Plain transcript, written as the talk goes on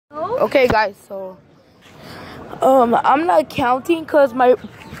Okay, guys. So, I'm not counting because my.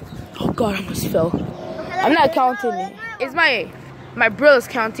 Oh God, I almost fell. I'm not counting it. It's my brother's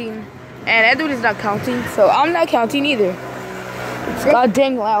counting, and Edward is not counting, so I'm not counting either. It's god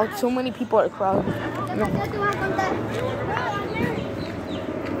dang loud. So many people are crowded.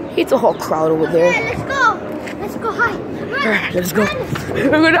 It's a whole crowd over there. Okay, let's go. Let's go hide. Alright, let's go. We're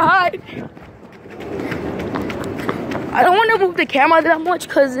gonna hide. I don't want to move the camera that much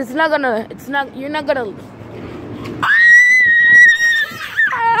because you're not gonna.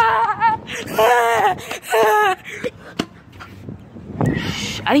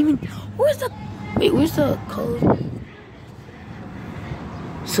 I didn't even. Where's the code?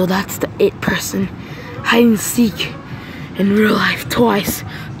 So that's the it person. Hide and seek in real life twice.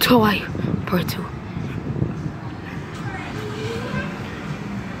 Part 2.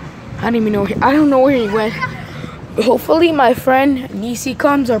 I don't even know. I don't know where he went. Hopefully my friend Nisi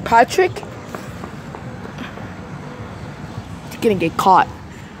comes or Patrick. He's gonna get caught.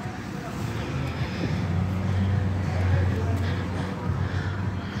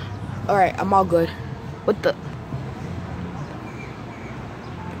 Alright, I'm all good. What the?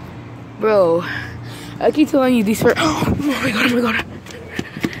 Bro, I keep telling you these for. Oh my god.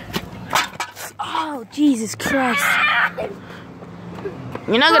 Oh, Jesus Christ.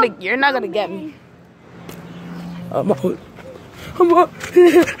 You're not gonna get me. I'm out.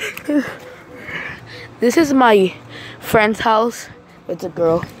 This is my friend's house. It's a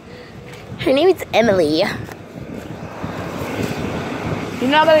girl. Her name is Emily. You're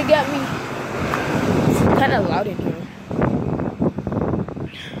not gonna get me. It's kind of loud in here.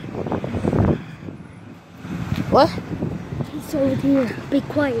 What? He's over here. Be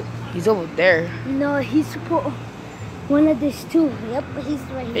quiet. He's over there. No, he's one of these two. Yep, he's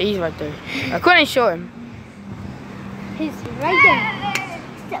right here. Yeah, he's right there. I couldn't show him. He's right there.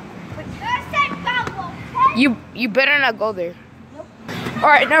 You better not go there. Nope.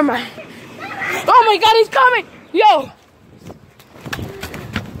 Alright, never mind. Oh my god, he's coming! Yo!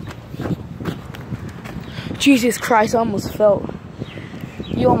 Jesus Christ, I almost fell.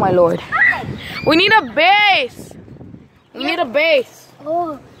 Yo, my lord. We need a base! We need a base.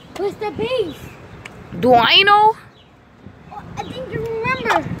 Oh, what's the base? Do I know? Oh, I think you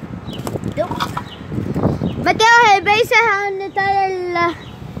remember. Mateo, el base es donde está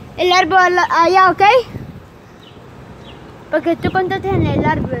el árbol allá, ¿ok? Porque tú contaste en el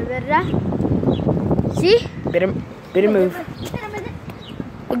árbol, ¿verdad? ¿Sí? Better move.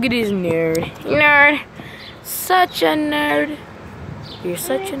 Look at this nerd. Nerd. Such a nerd. You're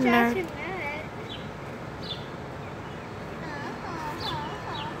such a nerd.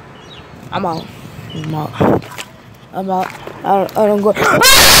 I'm out. I don't go.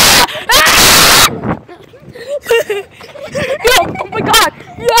 Yo, oh my god!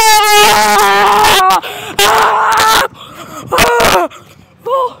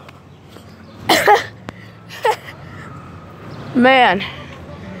 Man,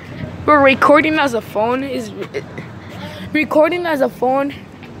 we're recording as a phone. Recording as a phone,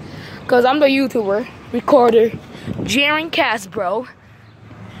 cause I'm the YouTuber recorder, Jaren Castbro.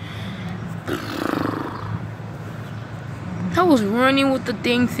 I was running with the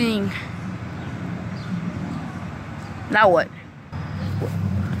dang thing. Now what?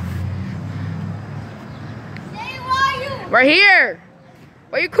 Right here.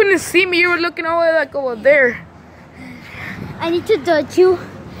 Why you couldn't see me? You were looking over there. I need to dodge you,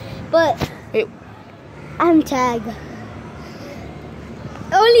 but hey. I'm tagged.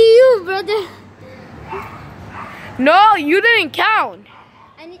 Only you, brother. No, you didn't count.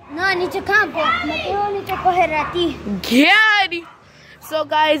 I need to count, but Mateo need to coger a ti. Yeah. So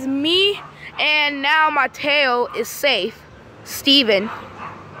guys, me and now Mateo is safe. Steven.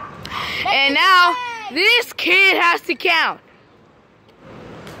 And now this kid has to count.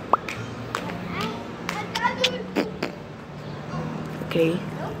 Okay.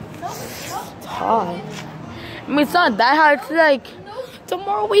 It's hard. I mean, it's not that hard. It's like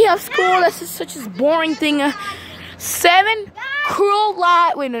tomorrow we have school. That's just such a boring thing. 7 cruel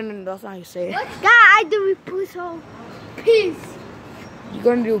lives. Wait, no, that's not how you say it. God, I do puzzle. Peace. You're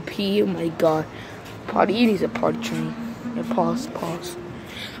gonna do pee? Oh my god. Party needs a party train. Yeah, pause.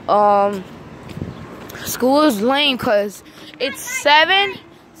 School is lame because it's 7.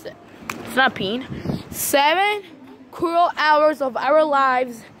 It's not peeing. 7 cruel hours of our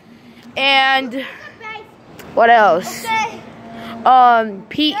lives, and what else?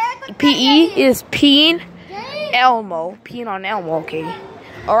 PE is peeing Elmo. Peeing on Elmo. Okay.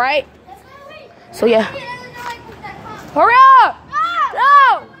 All right. So yeah. Hurry up!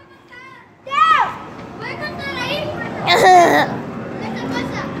 No!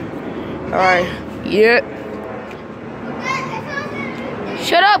 Alright. Yep.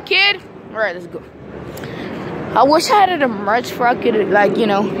 Shut up, kid. Alright, let's go. I wish I had a merch for I could, like, you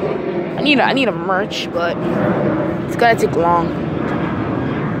know, I need a merch, but it's gonna take long.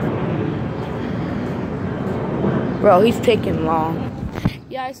 Bro, he's taking long.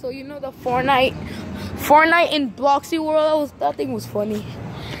 Yeah, so you know the Fortnite in Bloxy World, that thing was funny.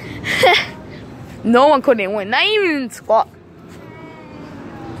 No one couldn't win, not even Squawk.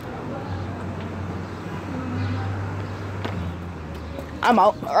 I'm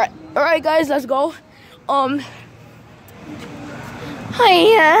out. Alright guys, let's go.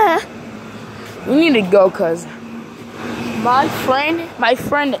 We need to go cause my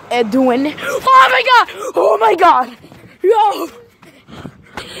friend Edwin. Oh my god!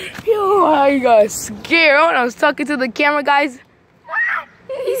 Yo, I got scared when I was talking to the camera, guys.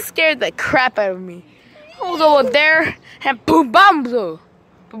 He scared the crap out of me. I was over there and boom bamzo.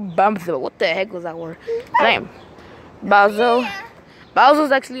 What the heck was that word? Name Bazo.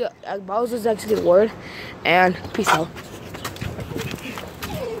 Bowser's actually a word. And peace out.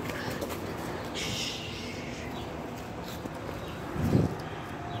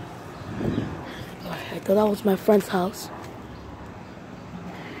 I thought that was my friend's house.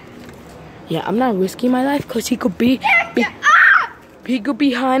 Yeah, I'm not risking my life because he could be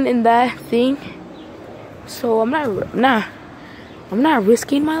behind in that thing. So I'm not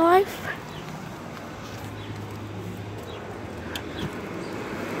risking my life.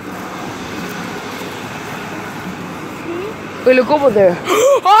 Wait, look over there.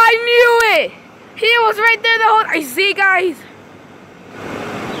 Oh, I knew it! He was right there the whole... I see, guys.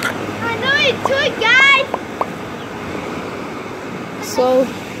 I know it too, guys. So...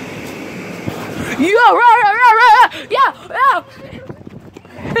 Yeah!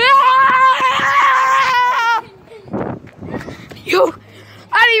 Yo!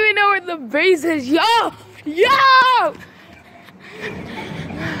 I don't even know where the base is. Yo!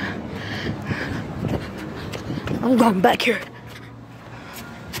 I'm going back here.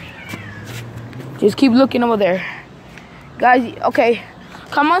 Just keep looking over there. Guys, okay.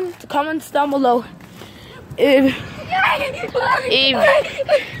 Comments down below. If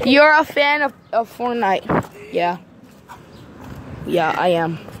you're a fan of Fortnite. Yeah, I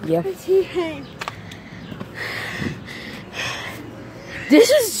am. Yeah. This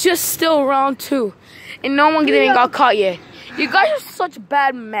is just still round 2. And no one even got caught yet. You guys are such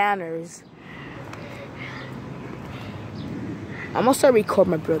bad manners. I'm gonna start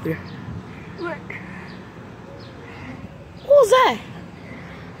recording my brother. What was that?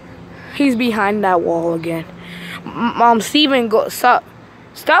 He's behind that wall again. Mom, Steven, go stop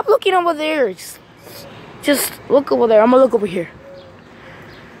looking over there. Just look over there. I'm gonna look over here.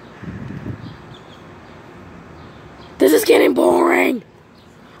 This is getting boring.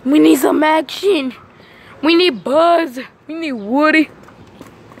 We need some action. We need Buzz. We need Woody.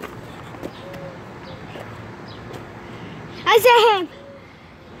 I said him.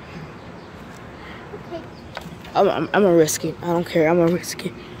 Okay. I'm gonna risk it. I don't care. I'm gonna risk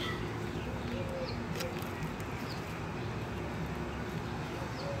it.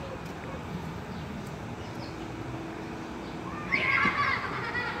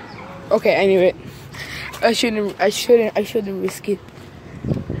 Okay, I knew it. I shouldn't risk it.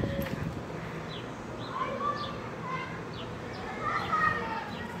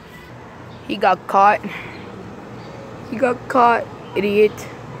 He got caught. Idiot.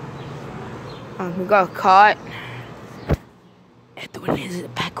 He got caught. Edwin is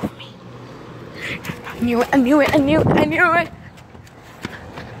back with me. I knew it.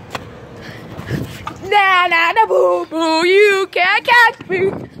 Nah, boo boo, you can't catch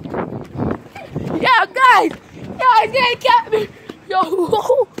me. Yeah, guys, can't catch me. Yo,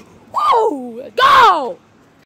 whoa, go.